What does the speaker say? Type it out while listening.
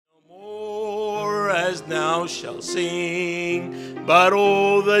as now shall sing, but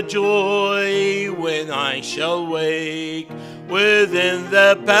oh, the joy when I shall wake within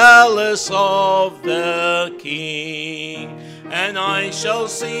the palace of the King. And I shall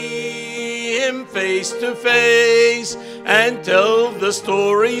see him face to face and tell the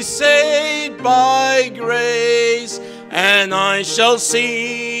story saved by grace. And I shall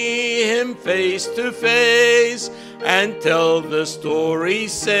see him face to face and tell the story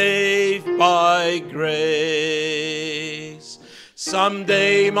saved by grace.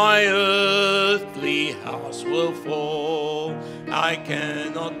 Someday my earthly house will fall. I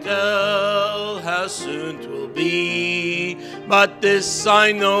cannot tell how soon 'twill be, but this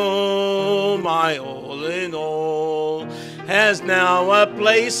I know, my all in all has now a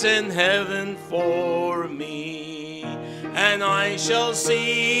place in heaven for me. And I shall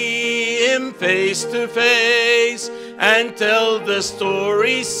see him face to face and tell the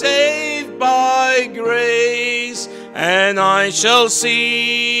story saved by grace. And I shall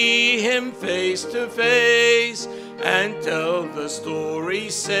see him face to face and tell the story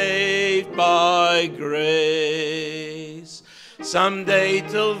saved by grace. Someday,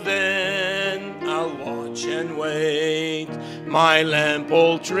 till then, I'll watch and wait, my lamp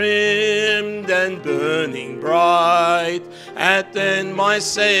all trimmed and burning bright. At then my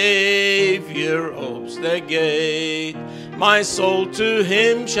Savior opes the gate, my soul to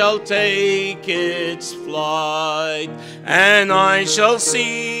him shall take its flight. And I shall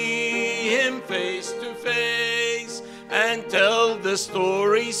see him face to face and tell the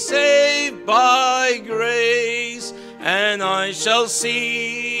story saved by grace. And I shall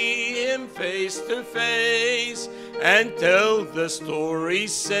see him face to face and tell the story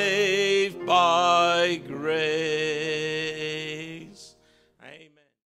saved by grace.